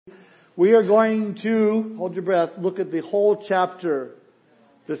We are going to, hold your breath, look at the whole chapter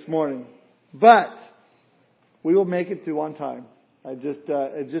this morning. But we will make it through on time.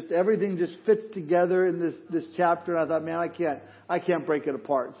 Everything just fits together in this chapter. And I thought, man, I can't break it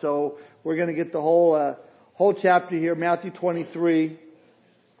apart. So we're going to get the whole chapter here, Matthew 23.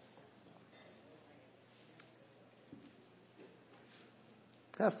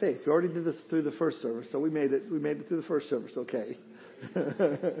 Have faith. We already did this through the first service, so we made it through the first service. Okay.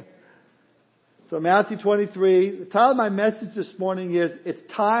 So Matthew 23. The title of my message this morning is, It's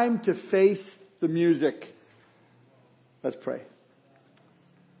Time to Face the Music. Let's pray.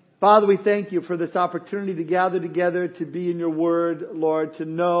 Father, we thank you for this opportunity to gather together, to be in your word, Lord, to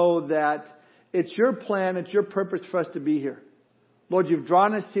know that it's your plan, it's your purpose for us to be here. Lord, you've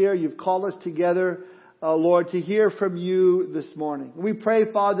drawn us here, you've called us together, Lord, to hear from you this morning. We pray,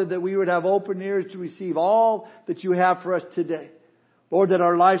 Father, that we would have open ears to receive all that you have for us today. Lord, that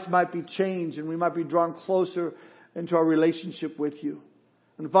our lives might be changed and we might be drawn closer into our relationship with you.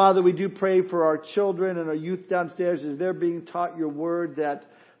 And Father, we do pray for our children and our youth downstairs as they're being taught your word, that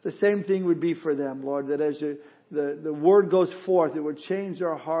the same thing would be for them, Lord, that as the word goes forth, it would change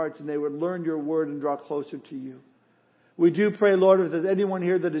their hearts and they would learn your word and draw closer to you. We do pray, Lord, if there's anyone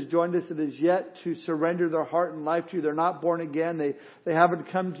here that has joined us that is yet to surrender their heart and life to you, they're not born again, they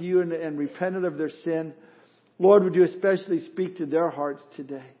haven't come to you and repented of their sin. Lord, would you especially speak to their hearts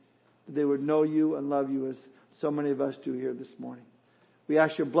today, that they would know you and love you as so many of us do here this morning. We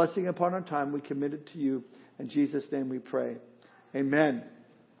ask your blessing upon our time. We commit it to you. In Jesus' name we pray. Amen.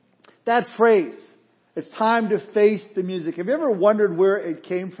 That phrase, it's time to face the music. Have you ever wondered where it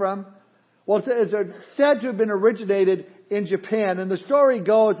came from? Well, it's said to have been originated in Japan. And the story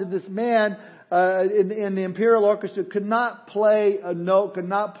goes that this man in the Imperial Orchestra could not play a note, could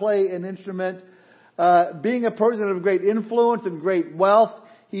not play an instrument. Being a person of great influence and great wealth,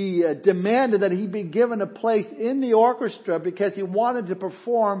 he demanded that he be given a place in the orchestra because he wanted to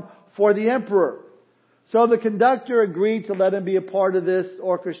perform for the emperor. So the conductor agreed to let him be a part of this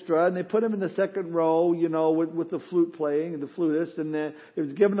orchestra, and they put him in the second row, with the flute playing and the flutist, and he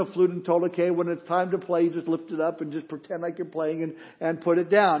was given a flute and told, okay, when it's time to play, you just lift it up and just pretend like you're playing and put it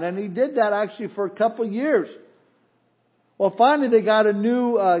down. And he did that actually for a couple of years. Well, finally they got a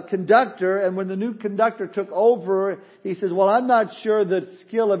new conductor, and when the new conductor took over, he says, well, I'm not sure the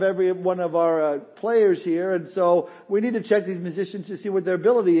skill of every one of our players here, and so we need to check these musicians to see what their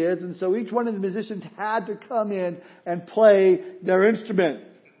ability is. And so each one of the musicians had to come in and play their instrument.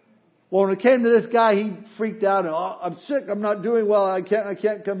 Well, when it came to this guy, he freaked out, and I'm sick, I'm not doing well, I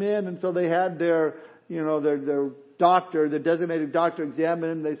can't come in. And so they had their doctor, the designated doctor,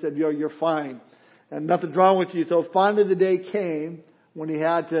 examine him. They said, you're fine. And nothing's wrong with you. So finally the day came when he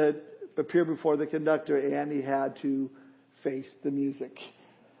had to appear before the conductor and he had to face the music.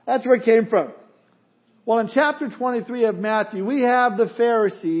 That's where it came from. Well, in chapter 23 of Matthew, we have the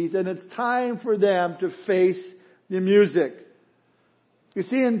Pharisees, and it's time for them to face the music. You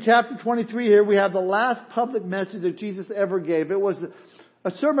see, in chapter 23 here, we have the last public message that Jesus ever gave. It was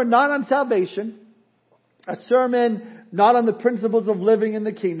a sermon not on salvation, a sermon not on the principles of living in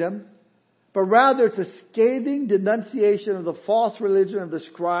the kingdom, but rather it's a scathing denunciation of the false religion of the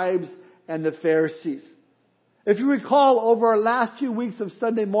scribes and the Pharisees. If you recall, over our last few weeks of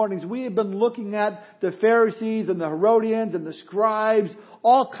Sunday mornings, we have been looking at the Pharisees and the Herodians and the scribes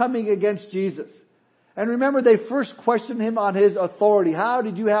all coming against Jesus. And remember, they first questioned him on his authority. How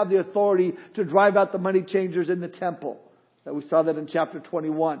did you have the authority to drive out the money changers in the temple? We saw that in chapter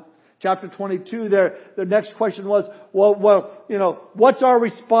 21. Chapter 22, the next question was, what's our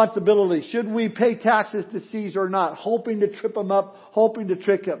responsibility? Should we pay taxes to Caesar or not? Hoping to trip him up, hoping to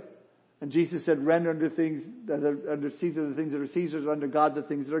trick him. And Jesus said, render under things that are under Caesar the things that are Caesar's, under God the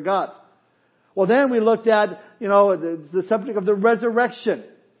things that are God's. Well, then we looked at, the subject of the resurrection.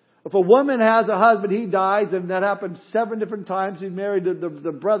 If a woman has a husband, he dies, and that happens 7 different times. He's married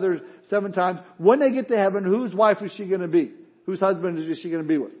the brothers 7 times. When they get to heaven, whose wife is she going to be? Whose husband is she going to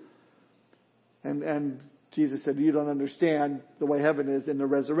be with? And Jesus said, you don't understand the way heaven is in the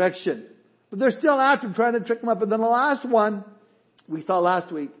resurrection. But they're still after him, trying to trick him up. And then the last one we saw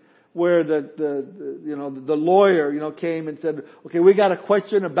last week, where the lawyer, came and said, okay, we got a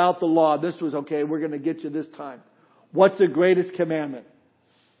question about the law. This was okay. We're going to get you this time. What's the greatest commandment?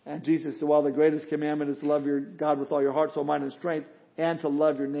 And Jesus said, well, the greatest commandment is to love your God with all your heart, soul, mind, and strength, and to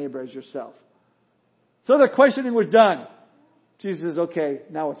love your neighbor as yourself. So the questioning was done. Jesus says, okay,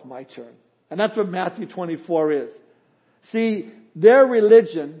 now it's my turn. And that's what Matthew 24 is. See, their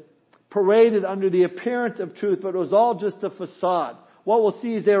religion paraded under the appearance of truth, but it was all just a facade. What we'll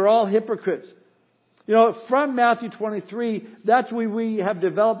see is they were all hypocrites. You know, from Matthew 23, that's where we have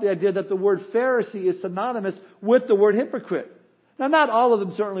developed the idea that the word Pharisee is synonymous with the word hypocrite. Now, not all of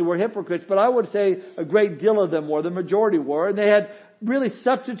them certainly were hypocrites, but I would say a great deal of them were. The majority were. And they had really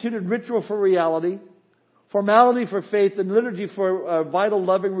substituted ritual for reality, formality for faith, and liturgy for a vital,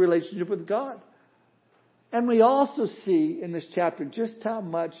 loving relationship with God. And we also see in this chapter just how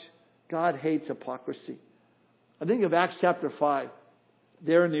much God hates hypocrisy. I think of Acts chapter 5.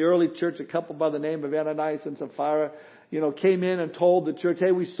 There in the early church, a couple by the name of Ananias and Sapphira, came in and told the church,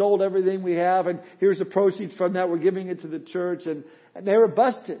 hey, we sold everything we have, and here's the proceeds from that. We're giving it to the church. And they were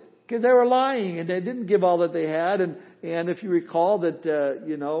busted because they were lying, and they didn't give all that they had. And if you recall that,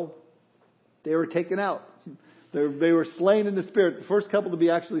 they were taken out. They were slain in the Spirit. The first couple to be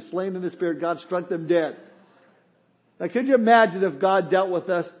actually slain in the Spirit, God struck them dead. Now, could you imagine if God dealt with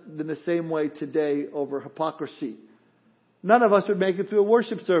us in the same way today over hypocrisy? None of us would make it through a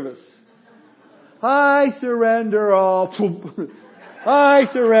worship service. I surrender all. I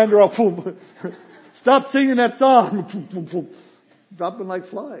surrender all. Stop singing that song. Dropping like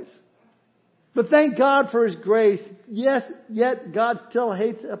flies. But thank God for His grace. Yes, yet God still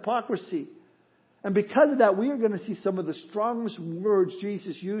hates hypocrisy. And because of that, we are going to see some of the strongest words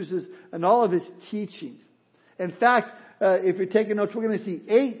Jesus uses in all of His teachings. In fact, if you're taking notes, we're going to see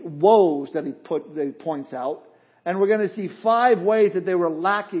 8 woes that He points out. And we're going to see 5 ways that they were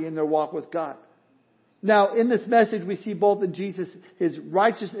lacking in their walk with God. Now, in this message, we see both in Jesus His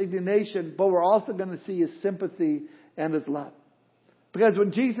righteous indignation, but we're also going to see His sympathy and His love. Because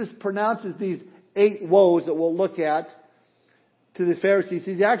when Jesus pronounces these 8 woes that we'll look at to the Pharisees,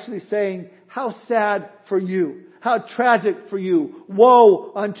 He's actually saying, how sad for you. How tragic for you.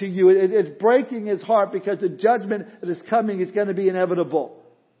 Woe unto you. It's breaking His heart because the judgment that is coming is going to be inevitable.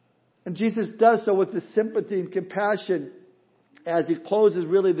 And Jesus does so with the sympathy and compassion as He closes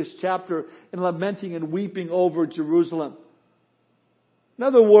really this chapter in lamenting and weeping over Jerusalem. In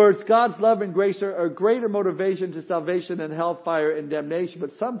other words, God's love and grace are a greater motivation to salvation than hellfire and damnation.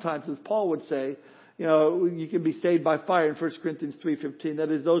 But sometimes, as Paul would say, you can be saved by fire in 1 Corinthians 3:15.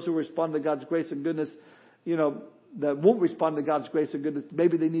 That is, those who respond to God's grace and goodness, that won't respond to God's grace and goodness,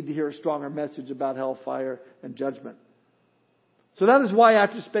 maybe they need to hear a stronger message about hellfire and judgment. So that is why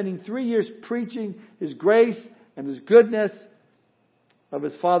after spending 3 years preaching His grace and His goodness of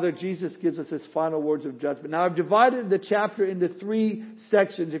His Father, Jesus gives us His final words of judgment. Now, I've divided the chapter into 3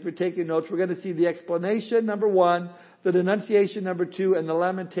 sections. If you're taking notes, we're going to see the explanation, number 1, the denunciation, number 2, and the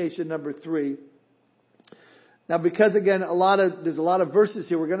lamentation, number 3. Now, because again, there's a lot of verses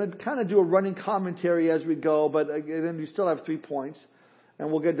here, we're going to kind of do a running commentary as we go, but again, we still have 3 points, and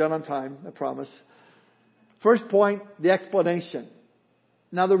we'll get done on time, I promise. First point, the explanation.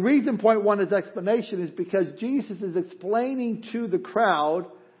 Now, the reason point 1 is explanation is because Jesus is explaining to the crowd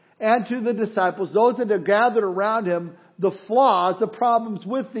and to the disciples, those that are gathered around Him, the flaws, the problems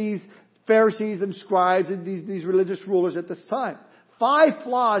with these Pharisees and scribes and these religious rulers at this time. 5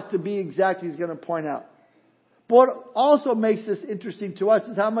 flaws to be exact He's going to point out. But what also makes this interesting to us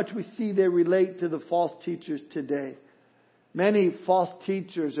is how much we see they relate to the false teachers today. Many false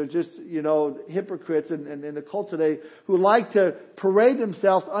teachers are just, hypocrites in the cult today who like to parade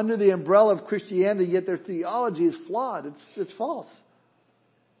themselves under the umbrella of Christianity, yet their theology is flawed. It's false.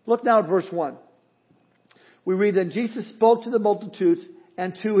 Look now at verse 1. We read, then Jesus spoke to the multitudes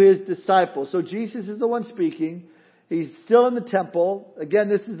and to His disciples. So Jesus is the one speaking. He's still in the temple. Again,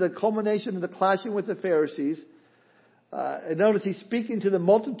 this is the culmination of the clashing with the Pharisees. And notice He's speaking to the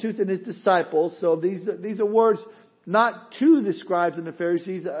multitudes and His disciples. So these are words not to the scribes and the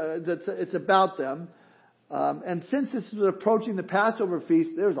Pharisees, it's about them. And since this was approaching the Passover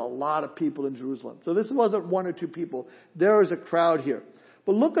feast, there's a lot of people in Jerusalem. So this wasn't 1 or 2 people. There is a crowd here.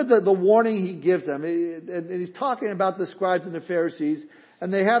 But look at the warning He gives them. And He's talking about the scribes and the Pharisees.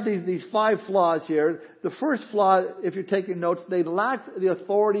 And they have these 5 flaws here. The first flaw, if you're taking notes, they lack the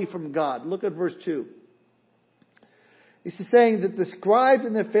authority from God. Look at verse 2. He's saying that the scribes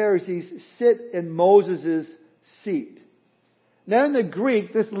and the Pharisees sit in Moses' seat. Now in the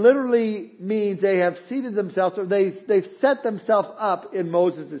Greek, this literally means they have seated themselves, or they've set themselves up in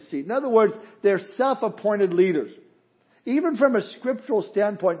Moses' seat. In other words, they're self-appointed leaders. Even from a scriptural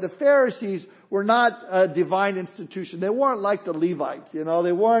standpoint, the Pharisees were not a divine institution. They weren't like the Levites, They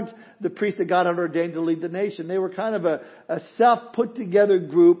weren't the priests that God had ordained to lead the nation. They were kind of a self-put-together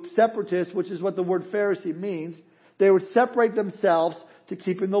group, separatists, which is what the word Pharisee means. They would separate themselves to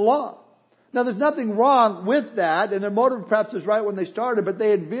keeping the law. Now, there's nothing wrong with that, and their motive perhaps was right when they started, but they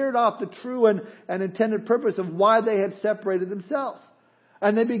had veered off the true and intended purpose of why they had separated themselves.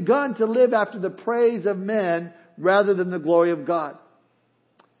 And they begun to live after the praise of men rather than the glory of God.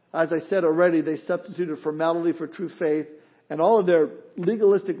 As I said already, they substituted formality for true faith and all of their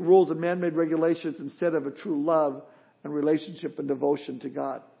legalistic rules and man-made regulations instead of a true love and relationship and devotion to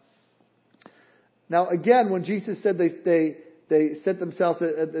God. Now again, when Jesus said they set themselves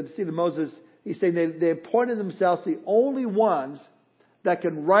at the seat of Moses, He's saying they appointed themselves the only ones that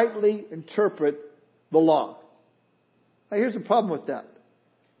can rightly interpret the law. Now here's the problem with that.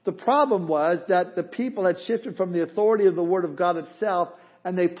 The problem was that the people had shifted from the authority of the Word of God itself,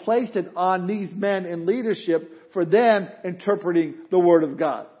 and they placed it on these men in leadership for them interpreting the Word of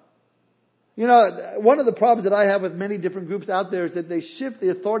God. You know, one of the problems that I have with many different groups out there is that they shift the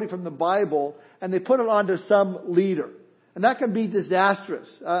authority from the Bible and they put it onto some leader. And that can be disastrous.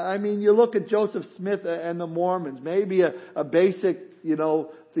 I mean, you look at Joseph Smith and the Mormons. Maybe a basic,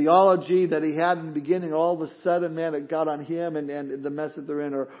 theology that he had in the beginning. All of a sudden, man, it got on him and the mess that they're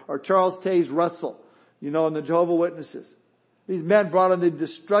in. Or Charles Taze Russell, and the Jehovah's Witnesses. These men brought in the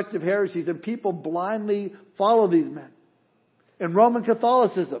destructive heresies, and people blindly follow these men. In Roman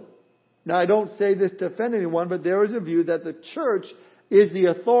Catholicism, now I don't say this to offend anyone, but there is a view that the church is the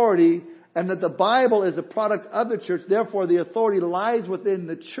authority and that the Bible is a product of the church. Therefore, the authority lies within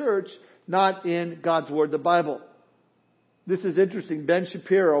the church, not in God's Word, the Bible. This is interesting. Ben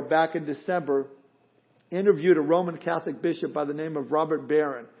Shapiro, back in December, interviewed a Roman Catholic bishop by the name of Robert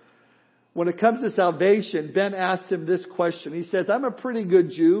Barron. When it comes to salvation, Ben asked him this question. He says, I'm a pretty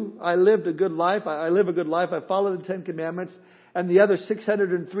good Jew. I lived a good life. I live a good life. I follow the 10 Commandments and the other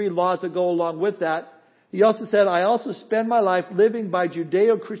 603 laws that go along with that. He also said, I also spend my life living by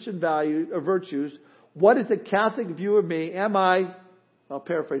Judeo-Christian virtues. What is the Catholic view of me? I'll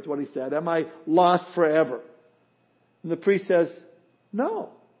paraphrase what he said, am I lost forever? And the priest says, no.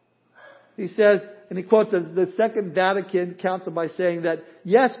 He says, and he quotes the Second Vatican Council by saying that,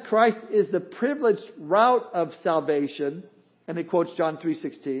 yes, Christ is the privileged route of salvation. And he quotes John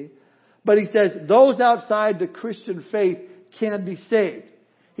 3:16. But he says, those outside the Christian faith can be saved.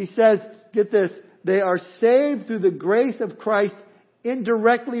 He says, get this, they are saved through the grace of Christ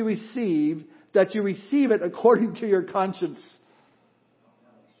indirectly received, that you receive it according to your conscience.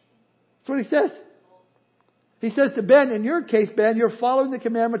 That's what he says. He says to Ben, in your case, Ben, you're following the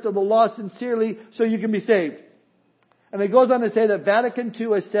commandments of the law sincerely so you can be saved. And he goes on to say that Vatican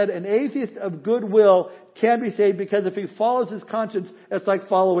II has said an atheist of goodwill can be saved because if he follows his conscience, it's like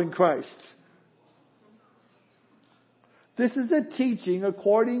following Christ. This is a teaching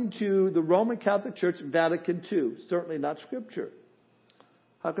according to the Roman Catholic Church, Vatican II. Certainly not Scripture.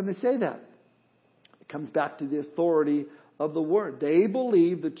 How can they say that? It comes back to the authority of the Word. They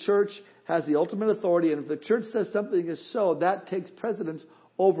believe the church has the ultimate authority, and if the church says something is so, that takes precedence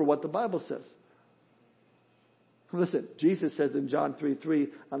over what the Bible says. Listen, Jesus says in John 3:3,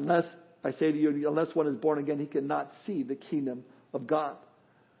 unless one is born again, he cannot see the kingdom of God.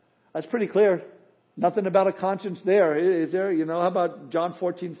 That's pretty clear. Nothing about a conscience there, is there? How about John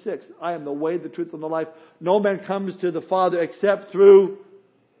 14:6? I am the way, the truth, and the life. No man comes to the Father except through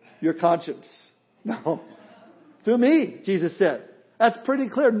your conscience. No. Through me, Jesus said. That's pretty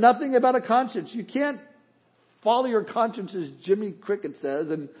clear. Nothing about a conscience. You can't follow your conscience, as Jimmy Cricket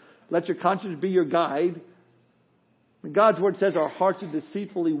says, and let your conscience be your guide. When God's Word says our hearts are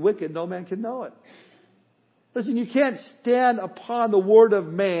deceitfully wicked, no man can know it. Listen, you can't stand upon the word of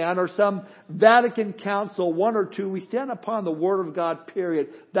man or some Vatican Council, one or two. We stand upon the Word of God, period.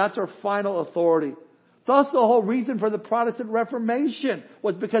 That's our final authority. Thus the whole reason for the Protestant Reformation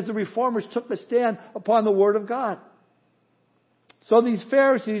was because the Reformers took a stand upon the Word of God. So these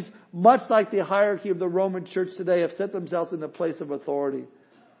Pharisees, much like the hierarchy of the Roman Church today, have set themselves in the place of authority.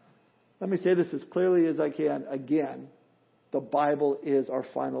 Let me say this as clearly as I can. Again, the Bible is our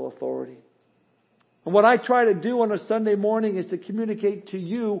final authority. And what I try to do on a Sunday morning is to communicate to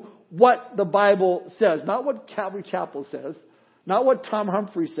you what the Bible says. Not what Calvary Chapel says. Not what Tom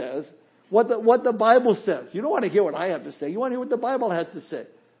Humphrey says. What the Bible says. You don't want to hear what I have to say. You want to hear what the Bible has to say.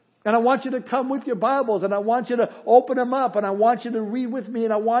 And I want you to come with your Bibles, and I want you to open them up, and I want you to read with me,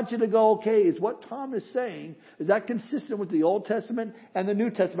 and I want you to go, okay, is what Tom is saying, is that consistent with the Old Testament and the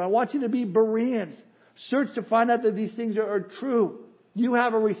New Testament? I want you to be Bereans. Search to find out that these things are true. You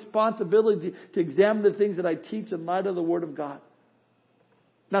have a responsibility to examine the things that I teach in light of the Word of God.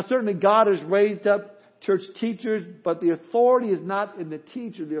 Now certainly God has raised up church teachers, but the authority is not in the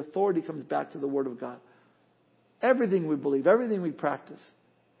teacher. The authority comes back to the Word of God. Everything we believe, everything we practice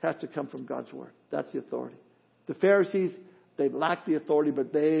has to come from God's Word. That's the authority. The Pharisees, they lacked the authority,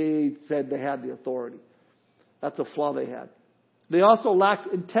 but they said they had the authority. That's a flaw they had. They also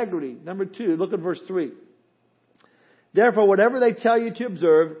lacked integrity. Number 2, look at verse 3. Therefore, whatever they tell you to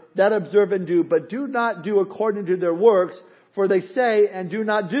observe, that observe and do, but do not do according to their works, For they say and do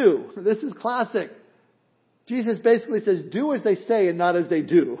not do. This is classic. Jesus basically says, do as they say and not as they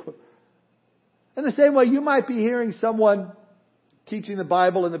do. In the same way, you might be hearing someone teaching the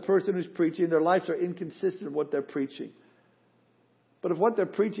Bible and the person who's preaching, their lives are inconsistent with what they're preaching. But if what they're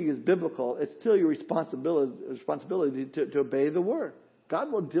preaching is biblical, it's still your responsibility to obey the Word.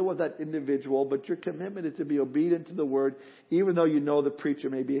 God will deal with that individual, but your commitment is to be obedient to the Word, even though you know the preacher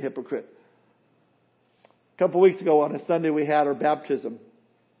may be a hypocrite. A couple of weeks ago on a Sunday, we had our baptism.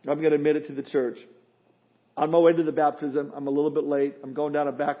 I'm going to admit it to the church. On my way to the baptism, I'm a little bit late. I'm going down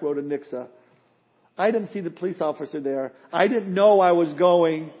a back road in Nixa. I didn't see the police officer there. I didn't know I was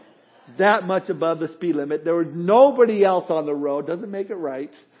going that much above the speed limit. There was nobody else on the road. Doesn't make it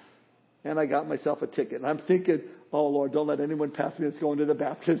right. And I got myself a ticket. And I'm thinking, oh Lord, don't let anyone pass me that's going to the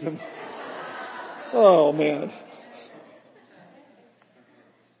baptism. Oh man.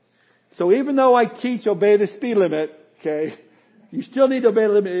 So even though I teach obey the speed limit, okay, you still need to obey the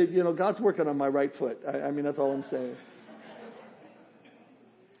limit. You know, God's working on my right foot. I mean, that's all I'm saying.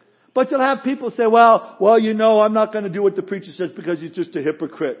 But you'll have people say, well, you know, I'm not going to do what the preacher says because he's just a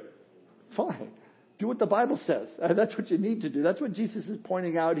hypocrite. Fine. Do what the Bible says. That's what you need to do. That's what Jesus is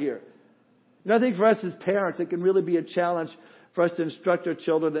pointing out here. You know, I think for us as parents, it can really be a challenge for us to instruct our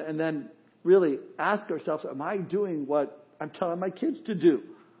children and then really ask ourselves, am I doing what I'm telling my kids to do?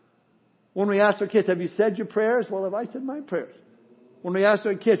 When we ask our kids, have you said your prayers? Well, have I said my prayers? When we ask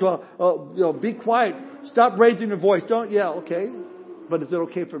our kids, be quiet. Stop raising your voice. Don't yell. Okay. But is it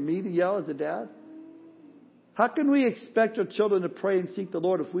okay for me to yell as a dad? How can we expect our children to pray and seek the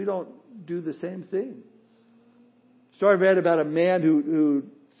Lord if we don't do the same thing? Story I read about a man who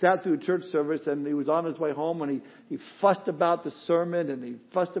sat through a church service and he was on his way home and he fussed about the sermon and he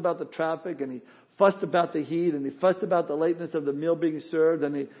fussed about the traffic and he fussed about the heat and he fussed about the lateness of the meal being served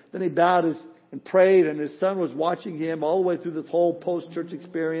and then he bowed and prayed and his son was watching him all the way through this whole post-church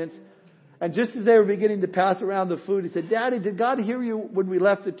experience. And just as they were beginning to pass around the food, he said, Daddy, did God hear you when we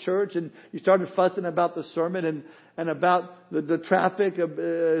left the church and you started fussing about the sermon and about the traffic,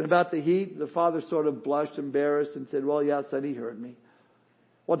 and about the heat? The father sort of blushed, embarrassed, and said, well, yeah, son, he heard me.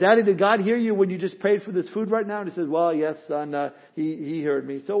 Well, Daddy, did God hear you when you just prayed for this food right now? And he said, well, yes, son, he heard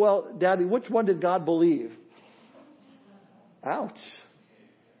me. So, well, Daddy, which one did God believe? Ouch.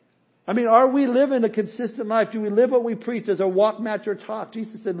 I mean, are we living a consistent life? Do we live what we preach? Does our walk match our talk?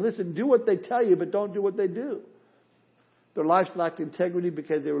 Jesus said, listen, do what they tell you, but don't do what they do. Their lives lacked integrity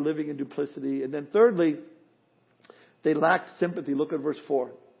because they were living in duplicity. And then thirdly, they lacked sympathy. Look at verse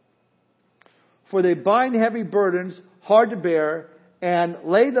 4. For they bind heavy burdens, hard to bear, and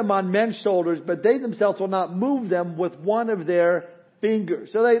lay them on men's shoulders, but they themselves will not move them with one of their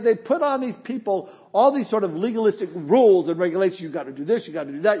fingers. So they put on these people all these sort of legalistic rules and regulations. You've got to do this, you've got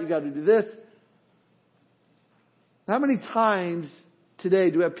to do that, you've got to do this. How many times today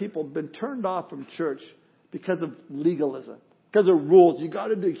do we have people been turned off from church because of legalism? Because of rules. You got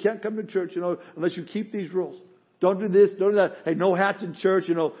to do, you can't come to church, unless you keep these rules. Don't do this, don't do that. Hey, no hats in church,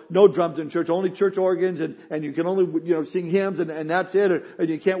 no drums in church, only church organs, and you can only, sing hymns and that's it. And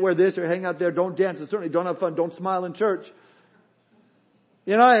you can't wear this or hang out there, don't dance, and certainly don't have fun, don't smile in church.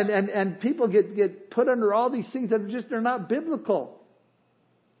 And people get put under all these things that they're not biblical.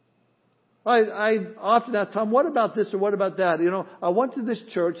 I often ask Tom, what about this or what about that? I went to this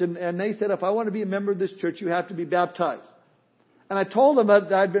church and they said, if I want to be a member of this church, you have to be baptized. And I told them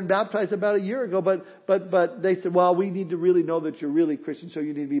that I'd been baptized about a year ago, but they said, well, we need to really know that you're really Christian, so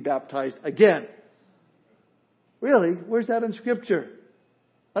you need to be baptized again. Really? Where's that in Scripture?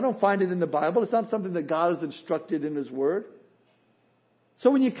 I don't find it in the Bible. It's not something that God has instructed in His Word. So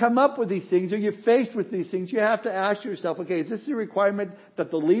when you come up with these things or you're faced with these things, you have to ask yourself, okay, is this a requirement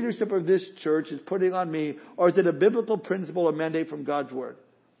that the leadership of this church is putting on me, or is it a biblical principle or mandate from God's Word?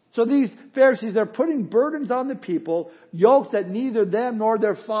 So these Pharisees are putting burdens on the people, yokes that neither them nor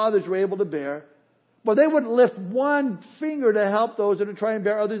their fathers were able to bear, but they wouldn't lift one finger to help those that are trying to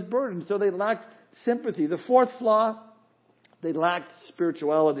bear others' burdens. So they lacked sympathy. The fourth flaw, they lacked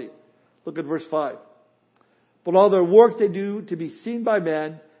spirituality. Look at verse 5. But all their works they do to be seen by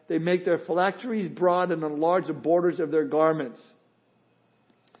men. They make their phylacteries broad and enlarge the borders of their garments.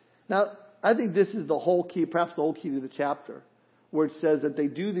 Now, I think this is the whole key, perhaps the whole key to the chapter, where it says that they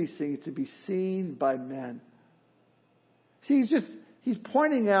do these things to be seen by men. See, he's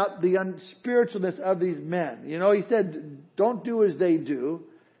pointing out the unspiritualness of these men. He said, don't do as they do.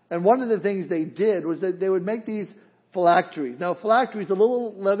 And one of the things they did was that they would make these phylacteries. Now, phylacteries, a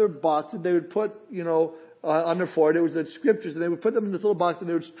little leather box that they would put, on their forehead. It was the Scriptures, and they would put them in this little box and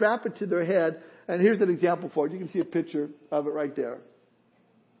they would strap it to their head. And here's an example for it. You can see a picture of it right there.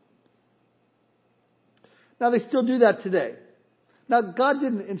 Now they still do that today. Now God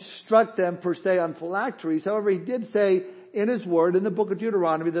didn't instruct them per se on phylacteries. However, He did say in His Word, in the book of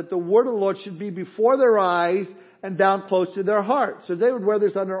Deuteronomy, that the Word of the Lord should be before their eyes and down close to their heart. So they would wear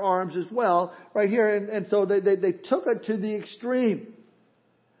this on their arms as well, right here. And so they took it to the extreme.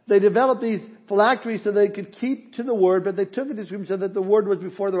 They developed these phylacteries so they could keep to the Word, but they took it to the extreme so that the Word was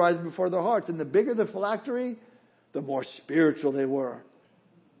before their eyes and before their hearts. And the bigger the phylactery, the more spiritual they were.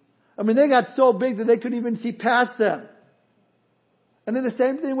 I mean, they got so big that they couldn't even see past them. And then the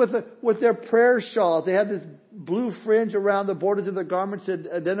same thing with their prayer shawls. They had this blue fringe around the borders of their garments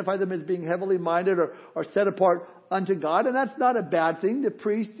to identify them as being heavenly minded or set apart unto God. And that's not a bad thing. The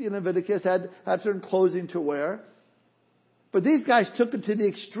priest in Leviticus had certain clothing to wear. But these guys took it to the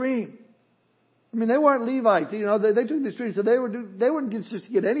extreme. I mean, they weren't Levites. You know, they took it to the extreme. So they wouldn't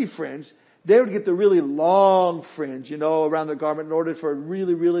just get any fringe. They would get the really long fringe, you know, around their garment in order for it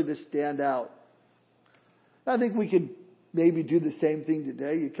really, really to stand out. I think we could maybe do the same thing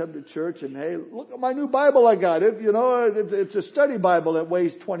today. You come to church and, hey, look at my new Bible I got. It's a study Bible that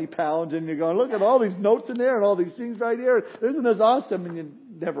weighs 20 pounds. And you're going, look at all these notes in there and all these things right here. Isn't this awesome? And you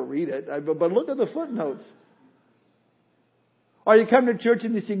never read it. But look at the footnotes. Or you come to church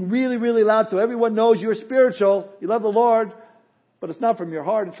and you sing really, really loud so everyone knows you're spiritual. You love the Lord. But it's not from your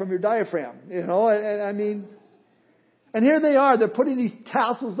heart. It's from your diaphragm. You know, and here they are. They're putting these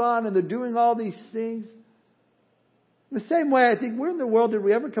tassels on and they're doing all these things. The same way, I think, where in the world did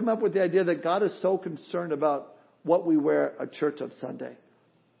we ever come up with the idea that God is so concerned about what we wear at church on Sunday?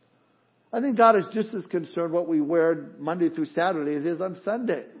 I think God is just as concerned what we wear Monday through Saturday as He is on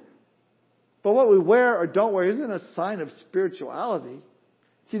Sunday. But what we wear or don't wear isn't a sign of spirituality.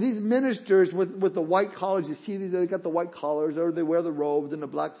 See, these ministers with the white collars, you see these, they got the white collars or they wear the robes and the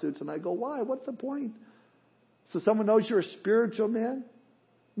black suits. And I go, why? What's the point? So someone knows you're a spiritual man?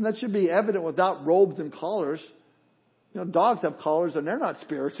 And that should be evident without robes and collars. You know, dogs have collars and they're not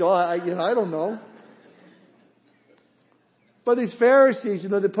spiritual. I don't know. But these Pharisees,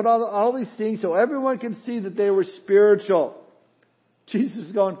 they put all these things so everyone can see that they were spiritual. Jesus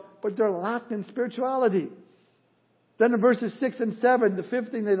is going, but they're lacking in spirituality. Then in verses 6 and 7, the fifth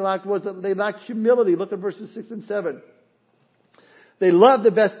thing they lacked was that they lacked humility. Look at verses 6 and 7. They loved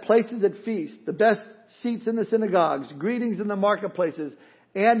the best places at feasts, the best seats in the synagogues, greetings in the marketplaces,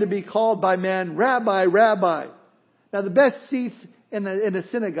 and to be called by men, Rabbi, Rabbi. Now the best seats in the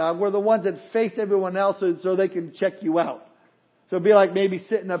synagogue were the ones that faced everyone else so they can check you out. So it'd be like maybe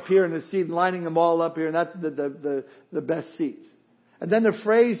sitting up here in the seat and lining them all up here, and that's the best seats. And then the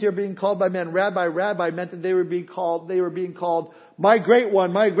phrase here, being called by men, Rabbi, Rabbi, meant that they were being called, my great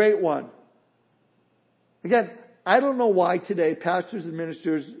one, my great one. Again, I don't know why today pastors and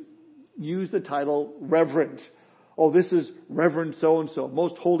ministers use the title Reverend. Oh, this is Reverend so-and-so,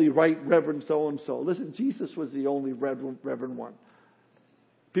 most holy right Reverend so-and-so. Listen, Jesus was the only Reverend one.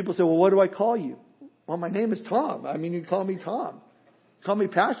 People say, well, what do I call you? Well, my name is Tom. I mean, you can call me Tom. Call me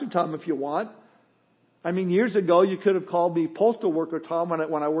Pastor Tom if you want. I mean, years ago, you could have called me Postal Worker Tom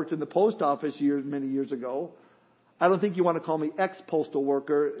when I worked in the post office many years ago. I don't think you want to call me ex-postal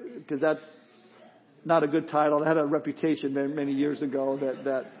worker because that's not a good title. I had a reputation many years ago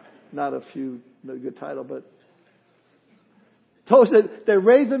that not a good title, but those that they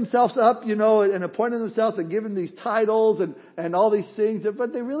raise themselves up, and appointed themselves and given these titles and all these things,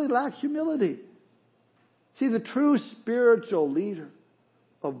 but they really lack humility. See, the true spiritual leader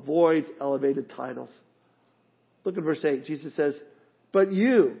avoids elevated titles. Look at verse 8. Jesus says, but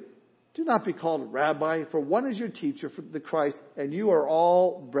you do not be called Rabbi, for one is your teacher, for the Christ, and you are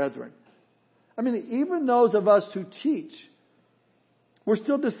all brethren. I mean, even those of us who teach, we're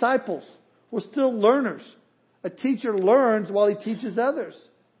still disciples. We're still learners. A teacher learns while he teaches others.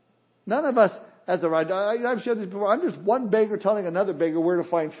 None of us has the right. I've shared this before. I'm just one beggar telling another beggar where to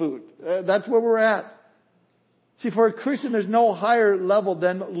find food. That's where we're at. See, for a Christian, there's no higher level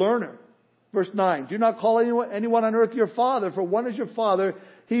than learner. Verse 9, do not call anyone on earth your father, for one is your Father,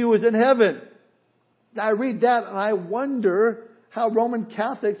 He who is in heaven. Now, I read that and I wonder how Roman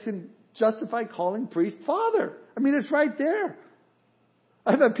Catholics can justify calling priest Father. I mean, it's right there.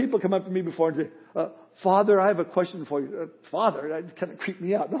 I've had people come up to me before and say, Father, I have a question for you. Father, that kind of creeped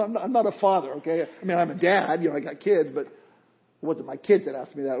me out. No, I'm not a father, okay? I mean, I'm a dad, I got kids, but it wasn't my kids that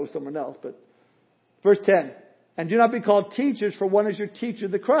asked me that, it was someone else. But verse 10, and do not be called teachers, for one is your teacher,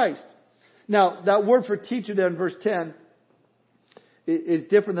 the Christ. Now, that word for teacher there in verse 10 is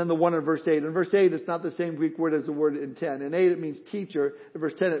different than the one in verse 8. In verse 8, it's not the same Greek word as the word in 10. In 8, it means teacher. In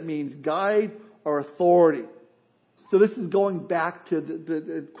verse 10, it means guide or authority. So this is going back to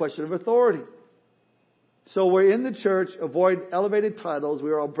the question of authority. So we're in the church, avoid elevated titles.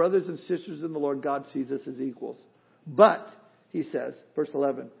 We are all brothers and sisters in the Lord. God sees us as equals. But, he says, verse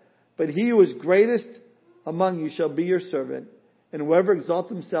 11, but he who is greatest among you shall be your servant, and whoever exalts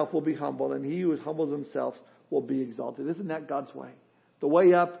himself will be humbled, and he who humbles himself will be exalted. Isn't that God's way? The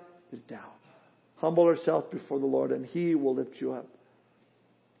way up is down. Humble ourselves before the Lord, and he will lift you up.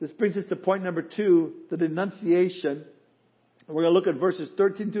 This brings us to point number 2, the denunciation. We're going to look at verses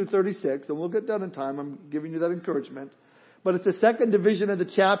 13 through 36, and we'll get done in time. I'm giving you that encouragement. But it's the second division of the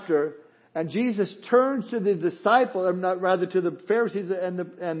chapter, and Jesus turns to the to the Pharisees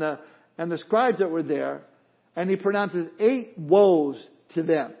and the scribes that were there, and he pronounces 8 woes to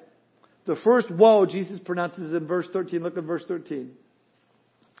them. The first woe Jesus pronounces in verse 13. Look at verse 13.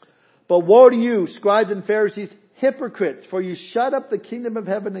 But woe to you, scribes and Pharisees, hypocrites, for you shut up the kingdom of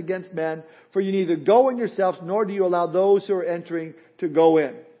heaven against men, for you neither go in yourselves, nor do you allow those who are entering to go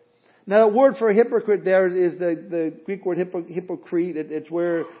in. Now, the word for hypocrite there is the Greek word hypocrite. It's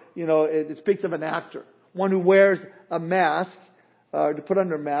where, it speaks of an actor. One who wears a mask, to put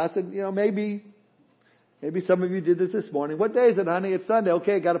under a mask. And, maybe some of you did this morning. What day is it, honey? It's Sunday.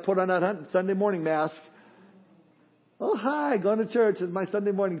 Okay, got to put on that Sunday morning mask. Oh, hi, going to church is my Sunday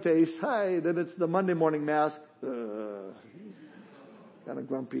morning face. Hi, then it's the Monday morning mask. Kind of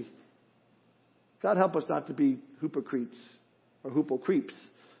grumpy. God help us not to be hypocrites or hypocreeps,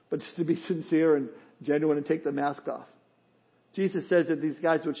 but just to be sincere and genuine and take the mask off. Jesus says that these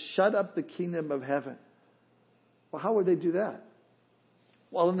guys would shut up the kingdom of heaven. Well, how would they do that?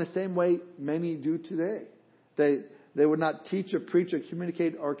 Well, in the same way many do today. They would not teach or preach or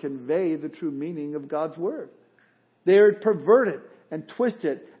communicate or convey the true meaning of God's Word. They are perverted and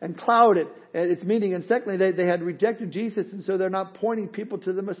twisted and clouded its meaning. And secondly, they had rejected Jesus, and so they're not pointing people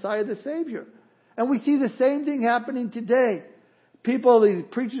to the Messiah, the Savior. And we see the same thing happening today. People, these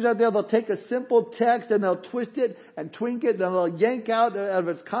preachers out there, they'll take a simple text and they'll twist it and twink it, and they'll yank out of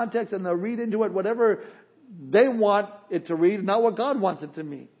its context and they'll read into it whatever they want it to read, not what God wants it to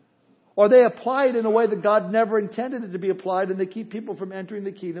mean. Or they apply it in a way that God never intended it to be applied, and they keep people from entering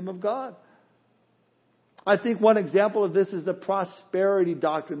the kingdom of God. I think one example of this is the prosperity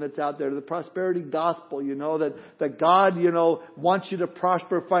doctrine that's out there, the prosperity gospel, that God, wants you to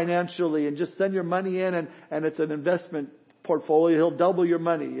prosper financially and just send your money in and it's an investment portfolio. He'll double your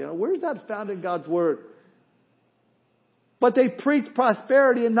money. Where's that found in God's Word? But they preach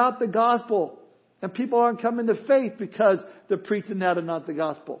prosperity and not the gospel. And people aren't coming to faith because they're preaching that and not the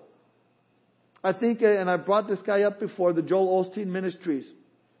gospel. I think, and I brought this guy up before, the Joel Osteen Ministries.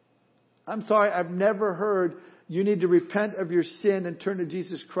 I'm sorry, I've never heard you need to repent of your sin and turn to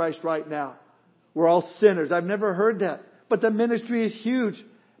Jesus Christ right now. We're all sinners. I've never heard that. But the ministry is huge.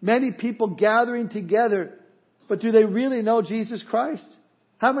 Many people gathering together. But do they really know Jesus Christ?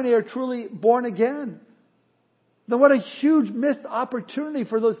 How many are truly born again? Then what a huge missed opportunity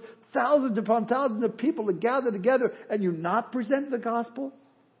for those thousands upon thousands of people to gather together and you not present the gospel?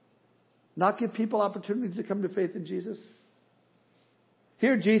 Not give people opportunities to come to faith in Jesus?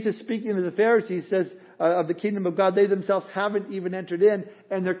 Here Jesus, speaking to the Pharisees, says of the kingdom of God, they themselves haven't even entered in,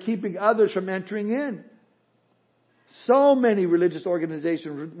 and they're keeping others from entering in. So many religious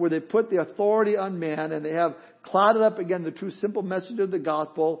organizations where they put the authority on man, and they have clouded up again the true simple message of the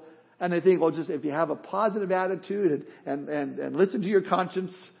gospel, and they think, well, just if you have a positive attitude and listen to your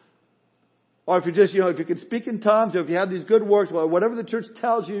conscience, or if you just, if you can speak in tongues, or if you have these good works, well, whatever the church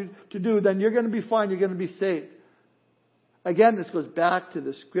tells you to do, then you're going to be fine, you're going to be saved. Again, this goes back to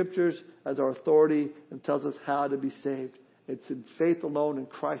the Scriptures as our authority and tells us how to be saved. It's in faith alone, in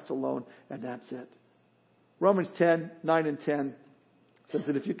Christ alone, and that's it. Romans 10, 9 and 10 says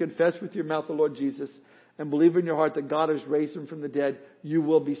that if you confess with your mouth the Lord Jesus and believe in your heart that God has raised Him from the dead, you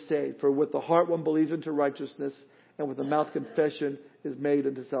will be saved. For with the heart one believes unto righteousness, and with the mouth confession is made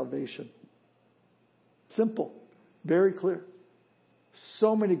unto salvation. Simple. Very clear.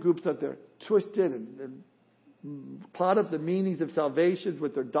 So many groups out there twisted and plot up the meanings of salvation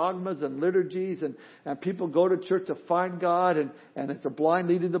with their dogmas and liturgies, and people go to church to find God, and it's a blind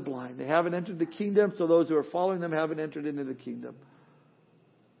leading the blind. They haven't entered the kingdom, so those who are following them haven't entered into the kingdom.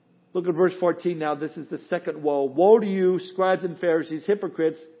 Look at verse 14 now. This is the second woe. Woe to you, scribes and Pharisees,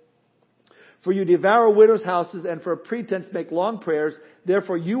 hypocrites! For you devour widows' houses, and for a pretense make long prayers.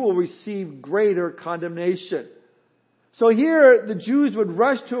 Therefore you will receive greater condemnation. So here the Jews would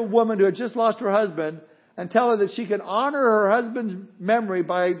rush to a woman who had just lost her husband and tell her that she can honor her husband's memory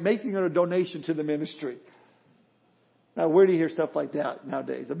by making her a donation to the ministry. Now, where do you hear stuff like that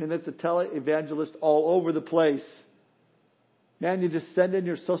nowadays? I mean, that's a tele-evangelist all over the place. Man, you just send in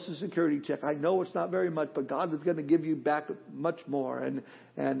your Social Security check. I know it's not very much, but God is going to give you back much more. And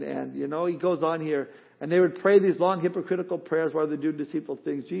he goes on here. And they would pray these long hypocritical prayers while they do deceitful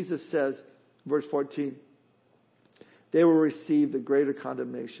things. Jesus says, verse 14, they will receive the greater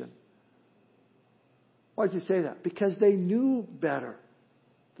condemnation. Why does he say that? Because they knew better.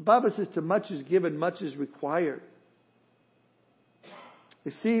 The Bible says, to much is given, much is required.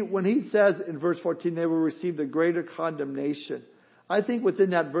 You see, when he says in verse 14, they will receive the greater condemnation, I think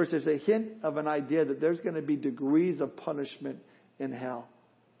within that verse there's a hint of an idea that there's going to be degrees of punishment in hell.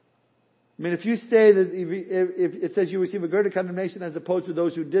 I mean, if you say that if it says you receive a greater condemnation as opposed to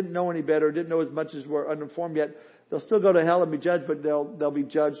those who didn't know any better, didn't know as much as were uninformed yet, they'll still go to hell and be judged, but they'll be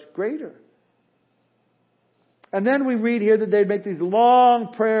judged greater. And then we read here that they'd make these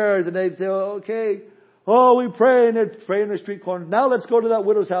long prayers and they'd say, we pray, and they'd pray in the street corner. Now let's go to that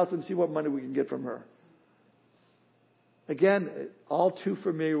widow's house and see what money we can get from her. Again, all too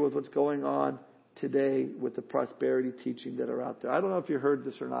familiar with what's going on today with the prosperity teaching that are out there. I don't know if you heard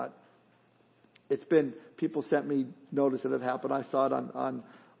this or not. People sent me notice that it happened. I saw it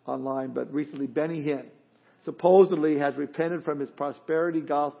online, but recently Benny Hinn supposedly has repented from his prosperity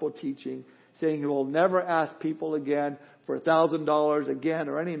gospel teaching, saying he will never ask people again for $1,000 again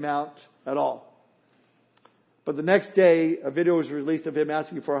or any amount at all. But the next day, a video was released of him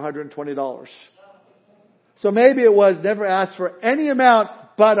asking for $120. So maybe it was never asked for any amount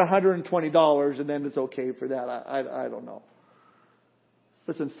but $120, and then it's okay for that. I don't know.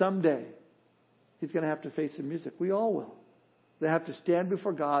 Listen, someday he's going to have to face the music. We all will. They have to stand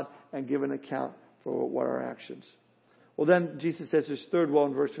before God and give an account for what our actions. Well, then Jesus says his third woe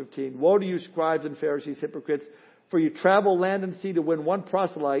in verse 15. Woe to you, scribes and Pharisees, hypocrites, for you travel land and sea to win one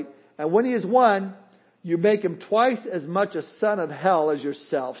proselyte, and when he is won, you make him twice as much a son of hell as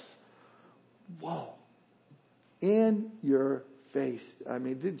yourselves. Whoa. In your face. I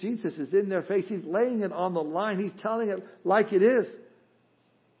mean, Jesus is in their face. He's laying it on the line. He's telling it like it is.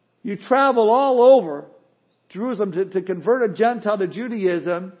 You travel all over Jerusalem to convert a Gentile to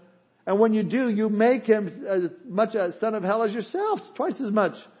Judaism. And when you do, you make him as much a son of hell as yourselves. Twice as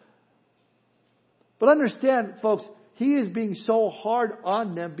much. But understand, folks, he is being so hard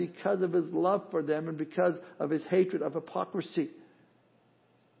on them because of his love for them and because of his hatred of hypocrisy.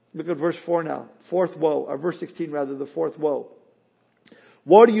 Look at verse 4 now. Fourth woe, or verse 16 rather, the fourth woe.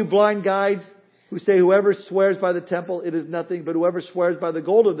 Woe to you blind guides who say whoever swears by the temple, it is nothing, but whoever swears by the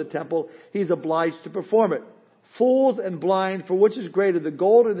gold of the temple, he is obliged to perform it. Fools and blind, for which is greater, the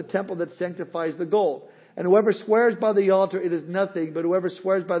gold or the temple that sanctifies the gold? And whoever swears by the altar, it is nothing, but whoever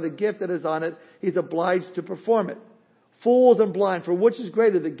swears by the gift that is on it, he is obliged to perform it. Fools and blind, for which is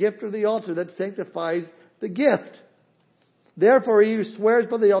greater, the gift or the altar that sanctifies the gift? Therefore, he who swears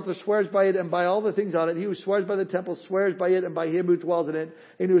by the altar swears by it and by all the things on it. He who swears by the temple swears by it and by him who dwells in it.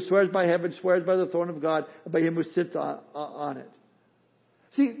 And he who swears by heaven swears by the throne of God and by him who sits on it.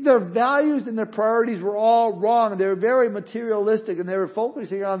 See, their values and their priorities were all wrong. They were very materialistic, and they were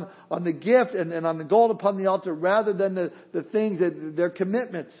focusing on the gift and on the gold upon the altar rather than the things, their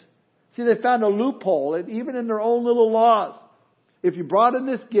commitments. See, they found a loophole, and even in their own little laws. If you brought in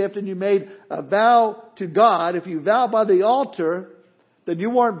this gift and you made a vow to God, if you vow by the altar, then you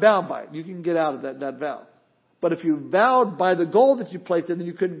weren't bound by it. You can get out of that vow. But if you vowed by the gold that you placed in, then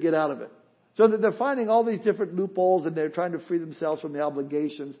you couldn't get out of it. So that they're finding all these different loopholes, and they're trying to free themselves from the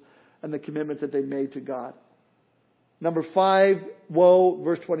obligations and the commitments that they made to God. Number 5, woe,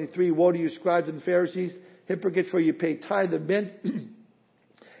 verse 23, woe to you scribes and Pharisees, hypocrites, for you pay tithe of mint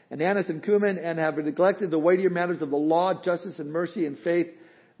and anise and cumin, and have neglected the weightier matters of the law, justice and mercy and faith.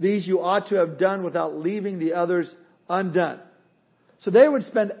 These you ought to have done without leaving the others undone. So they would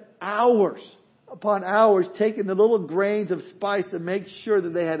spend hours upon hours taking the little grains of spice to make sure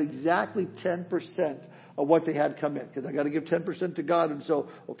that they had exactly 10% of what they had come in. Because I got to give 10% to God, and so,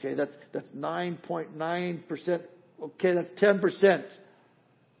 okay, that's 9.9%. Okay, that's 10%.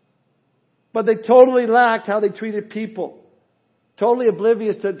 But they totally lacked how they treated people. Totally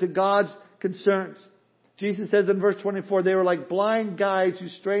oblivious to God's concerns. Jesus says in verse 24, they were like blind guides who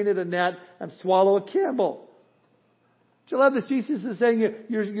strain at a net and swallow a camel. Do you love this? Jesus is saying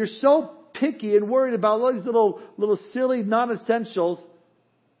you're so picky and worried about all these little silly non-essentials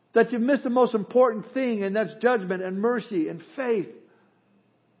that you've missed the most important thing, and that's judgment and mercy and faith.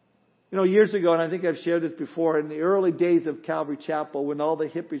 You know, years ago, and I think I've shared this before, in the early days of Calvary Chapel, when all the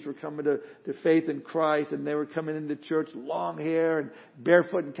hippies were coming to faith in Christ, and they were coming into church, long hair and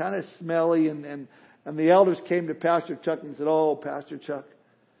barefoot and kind of smelly, and the elders came to Pastor Chuck and said, "Oh, Pastor Chuck,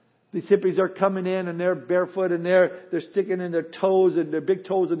 these hippies are coming in and they're barefoot and they're sticking in their toes and their big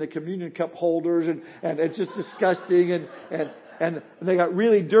toes in the communion cup holders, and it's just disgusting, and and they got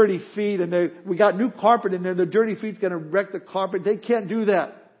really dirty feet, and we got new carpet in there. The dirty feet's going to wreck the carpet. They can't do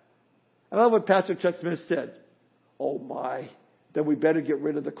that. I love what Pastor Chuck Smith said. Oh my, then we better get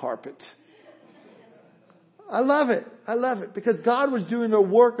rid of the carpet. I love it. I love it. Because God was doing their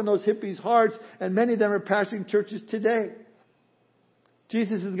work in those hippies' hearts, and many of them are pastoring churches today.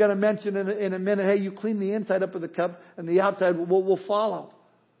 Jesus is going to mention in a minute, hey, you clean the inside up of the cup, and the outside will follow.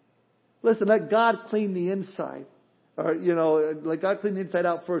 Listen, let God clean the inside. Or, let God clean the inside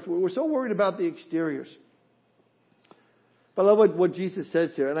out first. We're so worried about the exteriors. But I love what Jesus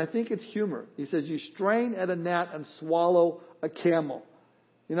says here, and I think it's humor. He says, you strain at a gnat and swallow a camel.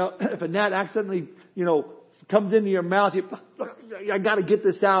 If a gnat accidentally, comes into your mouth, I got to get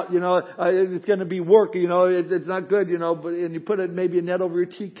this out, it's going to be work, it's not good, and you put maybe a net over your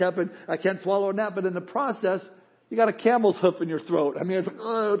teacup, and I can't swallow a gnat, but in the process, you got a camel's hoof in your throat. I mean, it's like,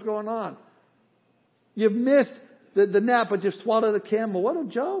 oh, what's going on? You've missed the gnat, but you've swallowed a camel. What a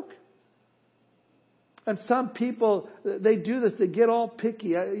joke. And some people, they do this, they get all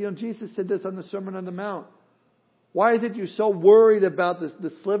picky. Jesus said this on the Sermon on the Mount. Why is it you're so worried about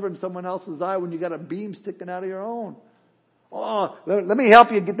the sliver in someone else's eye when you got a beam sticking out of your own? Oh, let me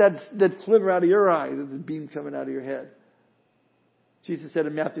help you get that sliver out of your eye. There's a beam coming out of your head. Jesus said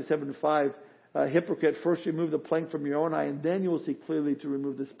in Matthew 7:5, hypocrite, first remove the plank from your own eye, and then you will see clearly to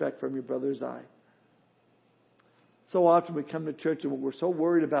remove the speck from your brother's eye. So often we come to church and we're so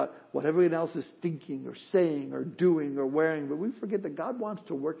worried about what everyone else is thinking or saying or doing or wearing, but we forget that God wants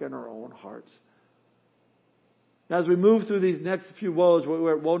to work in our own hearts. Now, as we move through these next few woes,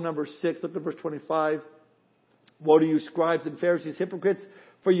 we're at woe number 6. Look at verse 25. Woe to you, scribes and Pharisees, hypocrites,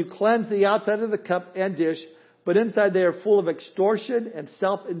 for you cleanse the outside of the cup and dish, but inside they are full of extortion and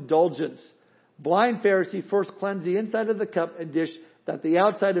self-indulgence. Blind Pharisee, first cleanse the inside of the cup and dish, that the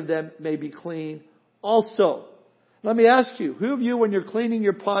outside of them may be clean also. Let me ask you, who of you, when you're cleaning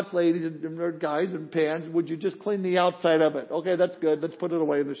your pots, ladies and guys and pans, would you just clean the outside of it? Okay, that's good. Let's put it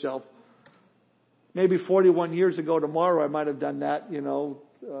away on the shelf. Maybe 41 years ago tomorrow I might have done that,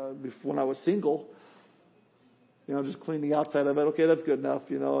 when I was single. Just clean the outside of it. Okay, that's good enough,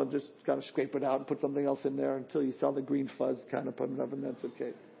 and just kind of scrape it out and put something else in there until you saw the green fuzz, kind of put it up, and that's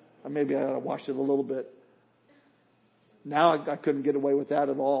okay. Or maybe I ought to wash it a little bit. Now I couldn't get away with that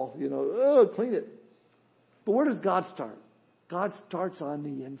at all. Clean it. But where does God start? God starts on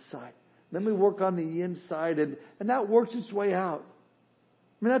the inside. Then we work on the inside, and that works its way out.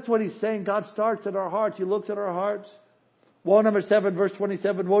 I mean, that's what he's saying. God starts at our hearts. He looks at our hearts. Woe number 7, verse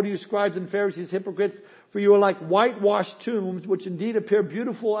 27. Woe to you, scribes and Pharisees, hypocrites, for you are like whitewashed tombs, which indeed appear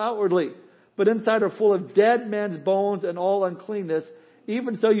beautiful outwardly, but inside are full of dead men's bones and all uncleanness.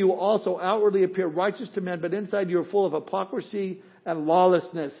 Even so you also outwardly appear righteous to men, but inside you are full of hypocrisy and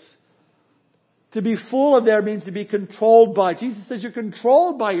lawlessness. To be full of there means to be controlled by. Jesus says you're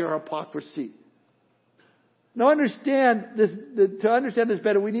controlled by your hypocrisy. Now understand this, to understand this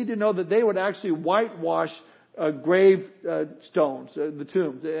better, we need to know that they would actually whitewash grave stones, the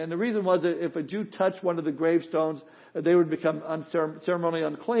tombs. And the reason was that if a Jew touched one of the gravestones, they would become ceremonially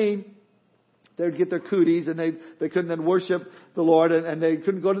unclean. They would get their cooties, and they couldn't then worship the Lord, and they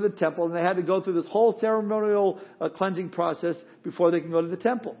couldn't go to the temple, and they had to go through this whole ceremonial cleansing process before they can go to the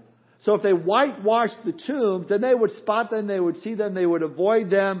temple. So if they whitewashed the tombs, then they would spot them, they would see them, they would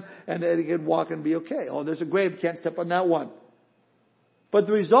avoid them, and they could walk and be okay. Oh, there's a grave, can't step on that one. But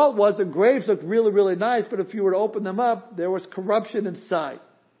the result was the graves looked really, really nice, but if you were to open them up, there was corruption inside.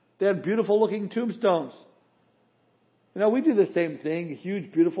 They had beautiful looking tombstones. We do the same thing,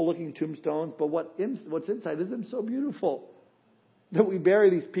 huge, beautiful looking tombstones, but what's inside isn't so beautiful. That we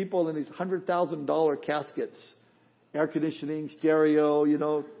bury these people in these $100,000 caskets. Air conditioning,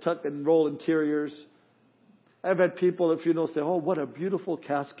 stereo, tuck and roll interiors. I've had people at funerals say, oh, what a beautiful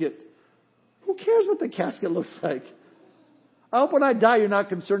casket. Who cares what the casket looks like? I hope when I die you're not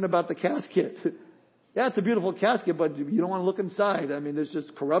concerned about the casket. Yeah, it's a beautiful casket, but you don't want to look inside. I mean, there's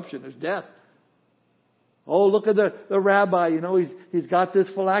just corruption, there's death. Oh, look at the rabbi, he's got this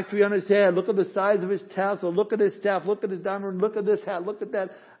phylactery on his head. Look at the size of his tassel. Look at his staff. Look at his diamond. Look at this hat. Look at that.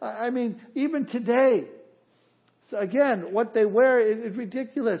 I mean, even today. So again, what they wear is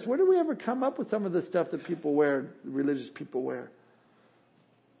ridiculous. Where do we ever come up with some of the stuff that people wear, religious people wear?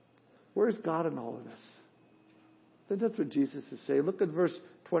 Where's God in all of this? I think that's what Jesus is saying. Look at verse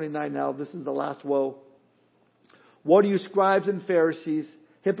 29 now. This is the last woe. Woe to you, scribes and Pharisees,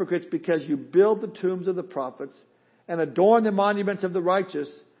 hypocrites, because you build the tombs of the prophets and adorn the monuments of the righteous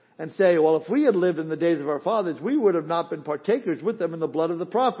and say, well, if we had lived in the days of our fathers, we would have not been partakers with them in the blood of the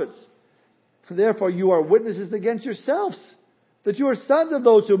prophets. Therefore, you are witnesses against yourselves, that you are sons of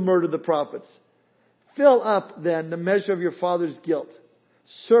those who murdered the prophets. Fill up then the measure of your father's guilt.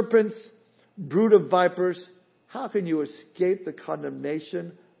 Serpents, brood of vipers, how can you escape the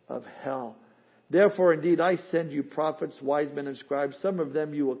condemnation of hell? Therefore, indeed, I send you prophets, wise men, and scribes. Some of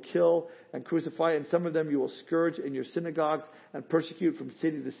them you will kill and crucify, and some of them you will scourge in your synagogues and persecute from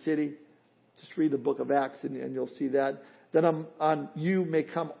city to city. Just read the book of Acts and you'll see that. Then on you may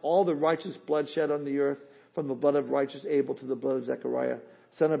come all the righteous blood shed on the earth, from the blood of righteous Abel to the blood of Zechariah,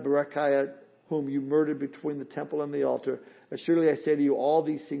 son of Berechiah, whom you murdered between the temple and the altar. And surely I say to you, all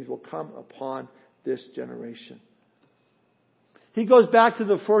these things will come upon this generation. He goes back to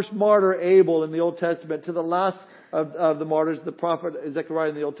the first martyr, Abel, in the Old Testament, to the last of the martyrs, the prophet Zechariah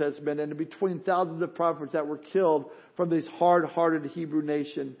in the Old Testament, and in between thousands of prophets that were killed from these hard-hearted Hebrew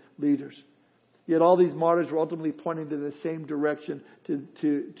nation leaders. Yet all these martyrs were ultimately pointing to the same direction, to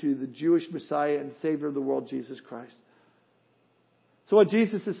the Jewish Messiah and Savior of the world, Jesus Christ. So what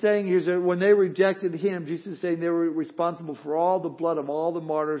Jesus is saying here is that when they rejected Him, Jesus is saying they were responsible for all the blood of all the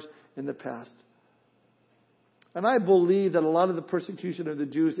martyrs in the past. And I believe that a lot of the persecution of the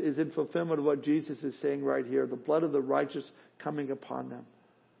Jews is in fulfillment of what Jesus is saying right here. The blood of the righteous coming upon them.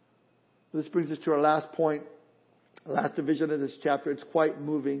 This brings us to our last point, last division of this chapter. It's quite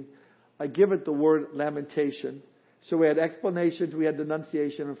moving. I give it the word lamentation. So we had explanations, we had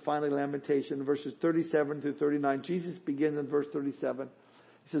denunciation, and finally lamentation. Verses 37 through 39. Jesus begins in verse 37.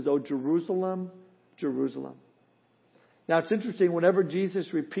 He says, "O Jerusalem, Jerusalem." Now it's interesting, whenever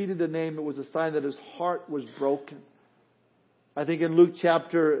Jesus repeated the name, it was a sign that His heart was broken. I think in Luke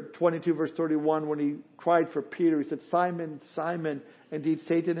chapter 22 verse 31, when He cried for Peter, He said, "Simon, Simon, indeed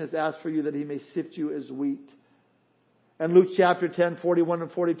Satan has asked for you that he may sift you as wheat." And Luke chapter 10, 41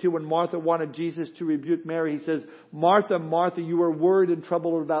 and 42, when Martha wanted Jesus to rebuke Mary, He says, "Martha, Martha, you are worried and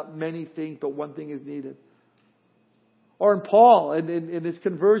troubled about many things, but one thing is needed." Or in Paul, in his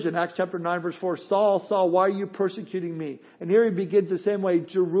conversion, Acts chapter 9 verse 4, "Saul, Saul, why are you persecuting me?" And here he begins the same way.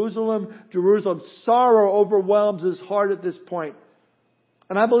 Jerusalem, Jerusalem. Sorrow overwhelms his heart at this point.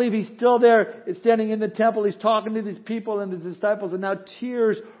 And I believe he's still there, standing in the temple. He's talking to these people and his disciples, and now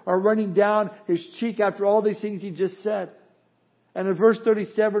tears are running down his cheek after all these things he just said. And in verse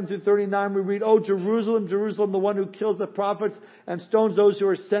 37 through 39 we read, "O Jerusalem, Jerusalem, the one who kills the prophets and stones those who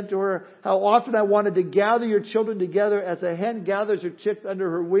are sent to her. How often I wanted to gather your children together as a hen gathers her chicks under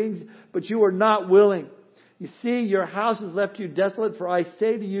her wings, but you are not willing. You see, your house has left you desolate, for I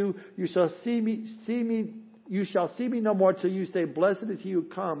say to you, you shall see me no more till you say, blessed is he who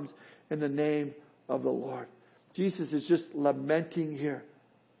comes in the name of the Lord." Jesus is just lamenting here.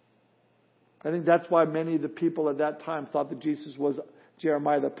 I think that's why many of the people at that time thought that Jesus was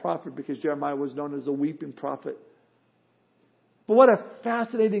Jeremiah the prophet, because Jeremiah was known as the weeping prophet. But what a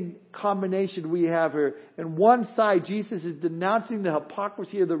fascinating combination we have here. On one side, Jesus is denouncing the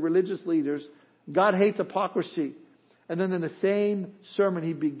hypocrisy of the religious leaders. God hates hypocrisy. And then in the same sermon,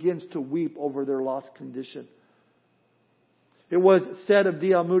 He begins to weep over their lost condition. It was said of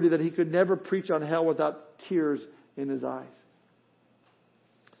D.L. Moody that he could never preach on hell without tears in his eyes.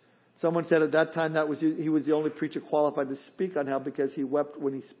 Someone said at that time he was the only preacher qualified to speak on hell because he wept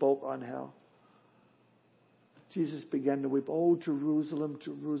when he spoke on hell. Jesus began to weep. "Oh, Jerusalem,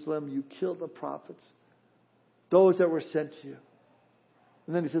 Jerusalem, you killed the prophets, those that were sent to you."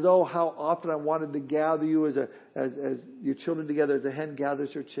 And then He says, "Oh, how often I wanted to gather you as your children together, as a hen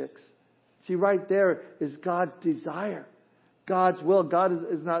gathers her chicks." See, right there is God's desire. God's will.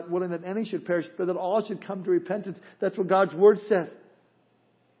 God is not willing that any should perish, but that all should come to repentance. That's what God's Word says.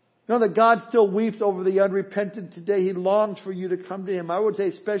 You know that God still weeps over the unrepentant today. He longs for you to come to Him. I would say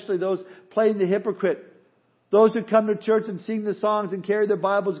especially those playing the hypocrite. Those who come to church and sing the songs and carry their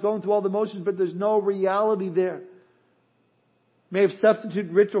Bibles, going through all the motions, but there's no reality there. May have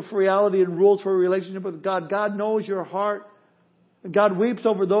substituted ritual for reality and rules for a relationship with God. God knows your heart. And God weeps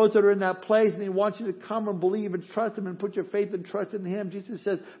over those that are in that place, and He wants you to come and believe and trust Him and put your faith and trust in Him. Jesus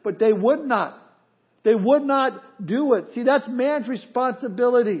says, but they would not. They would not do it. See, that's man's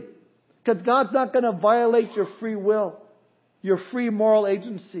responsibility. Because God's not going to violate your free will, your free moral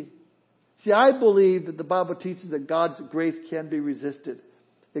agency. See, I believe that the Bible teaches that God's grace can be resisted.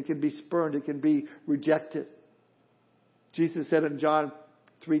 It can be spurned. It can be rejected. Jesus said in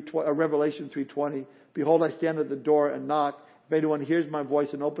Revelation 3:20, "Behold, I stand at the door and knock. If anyone hears my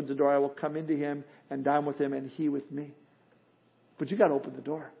voice and opens the door, I will come into him and dine with him and he with me." But you got to open the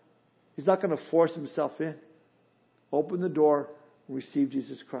door. He's not going to force Himself in. Open the door and receive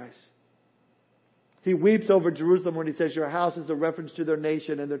Jesus Christ. He weeps over Jerusalem when He says, "Your house is a reference to their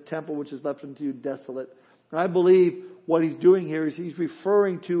nation and their temple which is left unto you desolate." And I believe what He's doing here is He's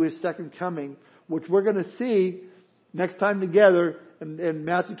referring to His second coming, which we're going to see next time together in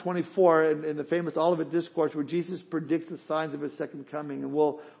Matthew 24, in the famous Olivet Discourse, where Jesus predicts the signs of His second coming. And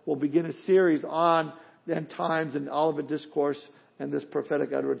we'll begin a series on the end times and Olivet Discourse and this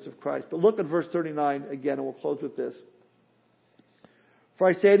prophetic utterance of Christ. But look at verse 39 again, and we'll close with this. For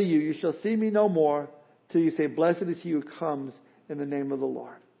I say to you, you shall see me no more till you say, blessed is he who comes in the name of the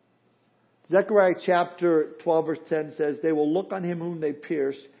Lord. Zechariah chapter 12 verse 10 says, they will look on him whom they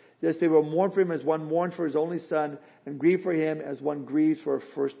pierced. Yes, they will mourn for him as one mourns for his only son, and grieve for him as one grieves for a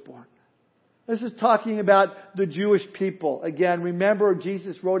firstborn. This is talking about the Jewish people. Again, remember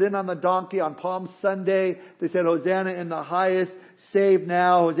Jesus rode in on the donkey on Palm Sunday. They said, Hosanna in the highest, save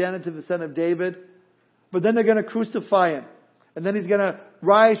now, Hosanna to the Son of David. But then they're going to crucify him. And then he's going to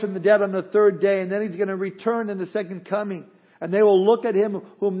rise from the dead on the third day. And then he's going to return in the second coming. And they will look at him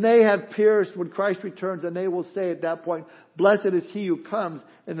whom they have pierced when Christ returns. And they will say at that point, blessed is he who comes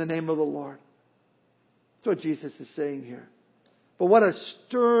in the name of the Lord. That's what Jesus is saying here. But what a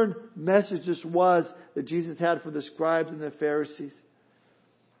stern message this was that Jesus had for the scribes and the Pharisees.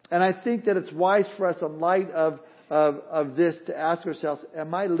 And I think that it's wise for us in light of this to ask ourselves,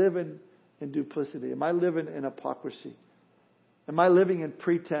 am I living in duplicity? Am I living in hypocrisy? Am I living in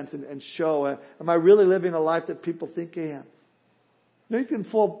pretense and show? Am I really living a life that people think I am? You can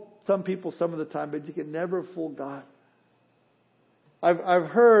fool some people some of the time, but you can never fool God. I've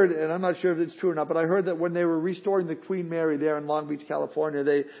heard, and I'm not sure if it's true or not, but I heard that when they were restoring the Queen Mary there in Long Beach, California,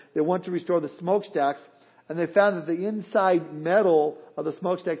 they went to restore the smokestacks, and they found that the inside metal of the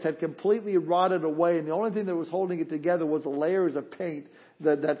smokestacks had completely rotted away, and the only thing that was holding it together was the layers of paint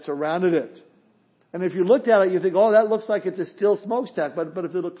that surrounded it. And if you looked at it, you think, oh, that looks like it's a steel smokestack. But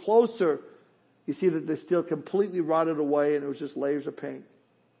if you look closer, you see that the steel completely rotted away and it was just layers of paint.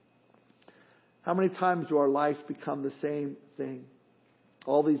 How many times do our lives become the same thing?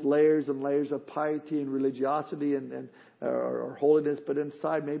 All these layers and layers of piety and religiosity and or holiness, but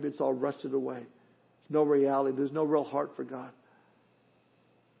inside maybe it's all rusted away. There's no reality. There's no real heart for God.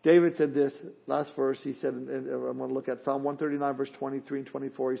 David said this, last verse, he said, and I'm going to look at Psalm 139, verse 23 and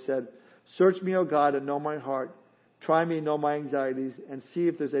 24. He said, search me, O God, and know my heart. Try me and know my anxieties, and see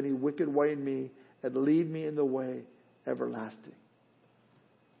if there's any wicked way in me, and lead me in the way everlasting.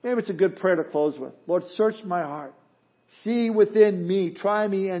 Maybe it's a good prayer to close with. Lord, search my heart. See within me. Try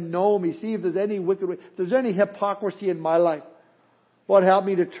me and know me. See if there's any wicked way. If there's any hypocrisy in my life, Lord, help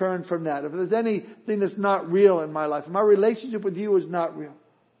me to turn from that. If there's anything that's not real in my life, if my relationship with you is not real,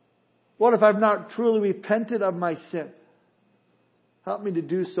 Lord, if I've not truly repented of my sin, help me to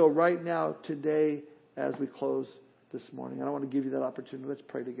do so right now, today, as we close this morning. And I want to give you that opportunity. Let's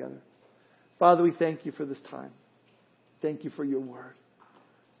pray together. Father, we thank you for this time. Thank you for your word.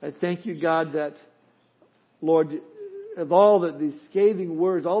 I thank you, God, that, Lord, of all these scathing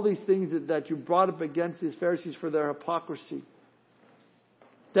words, all these things that you brought up against these Pharisees for their hypocrisy,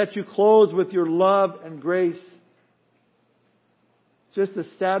 that you close with your love and grace, just the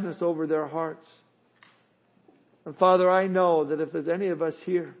sadness over their hearts. And Father, I know that if there's any of us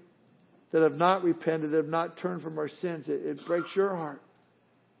here that have not repented, have not turned from our sins, it breaks your heart.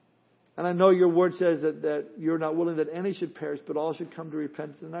 And I know your word says that you're not willing that any should perish, but all should come to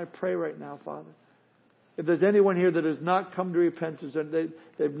repentance. And I pray right now, Father, if there's anyone here that has not come to repentance and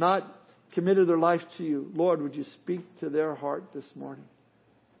they've not committed their life to you, Lord, would you speak to their heart this morning?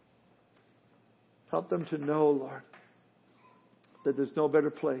 Help them to know, Lord, that there's no better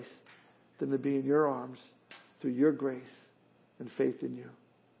place than to be in your arms through your grace and faith in you.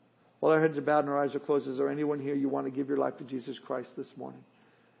 While our heads are bowed and our eyes are closed, is there anyone here you want to give your life to Jesus Christ this morning?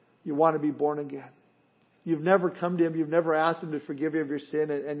 You want to be born again. You've never come to Him. You've never asked Him to forgive you of your sin.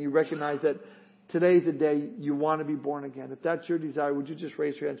 And you recognize that today's the day you want to be born again. If that's your desire, would you just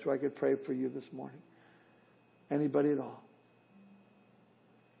raise your hand so I could pray for you this morning? Anybody at all?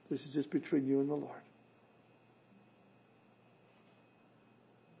 This is just between you and the Lord.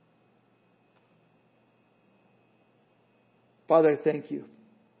 Father, I thank you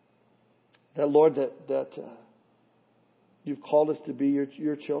that, Lord, that you've called us to be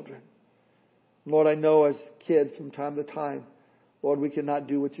your children. Lord, I know as kids from time to time, Lord, we cannot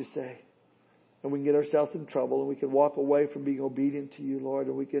do what you say. And we can get ourselves in trouble and we can walk away from being obedient to you, Lord.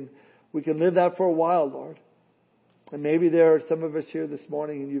 And we can live that for a while, Lord. And maybe there are some of us here this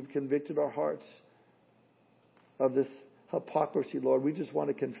morning and you've convicted our hearts of this hypocrisy, Lord. We just want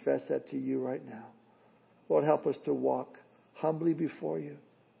to confess that to you right now. Lord, help us to walk humbly before you.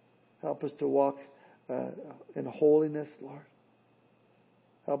 Help us to walk in holiness, Lord.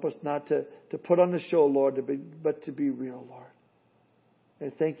 Help us not to put on the show, Lord, but to be real, Lord.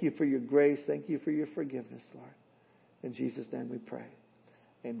 And thank you for your grace. Thank you for your forgiveness, Lord. In Jesus' name we pray.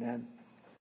 Amen.